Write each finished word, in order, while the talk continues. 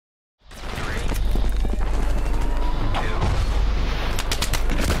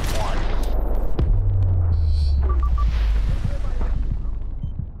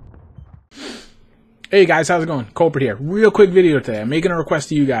Hey guys, how's it going? Kulprit here. Real quick video today. I'm making a request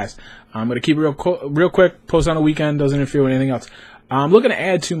to you guys. I'm going to keep it real quick, post on the weekend, doesn't interfere with anything else. I'm looking to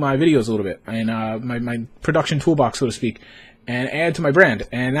add to my videos a little bit, and my production toolbox, so to speak, and add to my brand.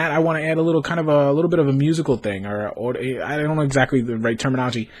 And that I want to add a little bit of a musical thing, or I don't know exactly the right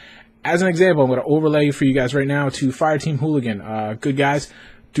terminology. As an example, I'm going to overlay for you guys right now to Fireteam Hooligan. Good guys,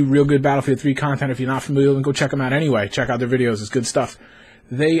 do real good Battlefield 3 content. If you're not familiar, then go check them out anyway. Check out their videos, it's good stuff.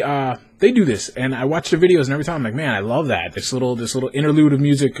 They do this, and I watch their videos, and every time I'm like, man, I love that. This little interlude of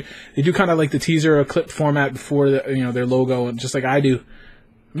music. They do kind of like the teaser or clip format before their logo, and just like I do.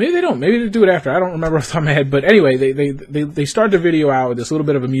 Maybe they don't. Maybe they do it after. I don't remember off the top of my head. But anyway, they start the video out with this little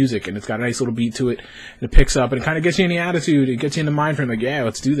bit of a music, and it's got a nice little beat to it, and it picks up, and it kind of gets you in the attitude. It gets you in the mind frame, like, yeah,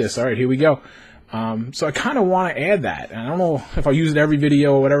 let's do this. All right, here we go. So I kind of want to add that. And I don't know if I'll use it every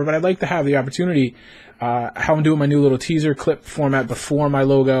video or whatever, but I'd like to have the opportunity, how I'm doing my new little teaser clip format before my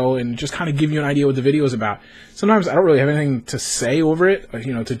logo, and just kind of give you an idea what the video is about. Sometimes I don't really have anything to say over it,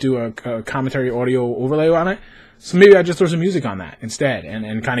 to do a commentary audio overlay on it. So maybe I just throw some music on that instead,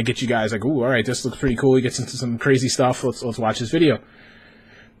 and kind of get you guys like, ooh, all right, this looks pretty cool. He gets into some crazy stuff. Let's watch this video.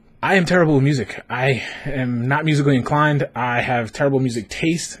 I am terrible with music. I am not musically inclined. I have terrible music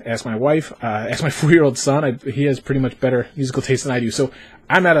taste. Ask my wife. Ask my 4-year-old son. He has pretty much better musical taste than I do. So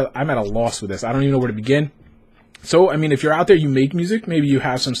I'm at a loss with this. I don't even know where to begin. So I mean, if you're out there, you make music. Maybe you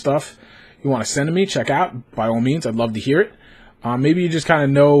have some stuff you want to send to me. Check out. By all means, I'd love to hear it. Maybe you just kind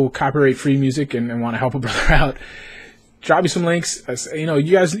of know copyright-free music and want to help a brother out. Drop me some links.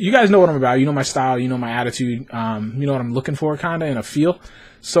 You guys know what I'm about. You know my style. You know my attitude. You know what I'm looking for, kind of in a feel.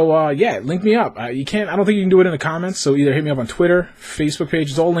 So yeah, link me up. I don't think you can do it in the comments. So either hit me up on Twitter, Facebook page.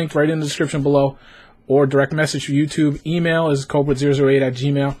 It's all linked right in the description below, or direct message for YouTube. Email is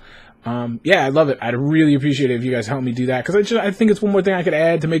kulprit008@gmail. Yeah, I'd love it. I'd really appreciate it if you guys help me do that, because I think it's one more thing I could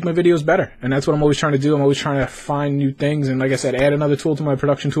add to make my videos better, and that's what I'm always trying to do. I'm always trying to find new things, and like I said, add another tool to my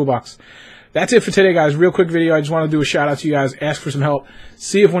production toolbox. That's it for today, guys. Real quick video. I just want to do a shout out to you guys, ask for some help,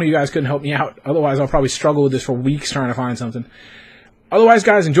 see if one of you guys couldn't help me out. Otherwise, I'll probably struggle with this for weeks trying to find something. Otherwise,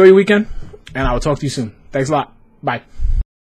 guys, enjoy your weekend, and I will talk to you soon. Thanks a lot. Bye.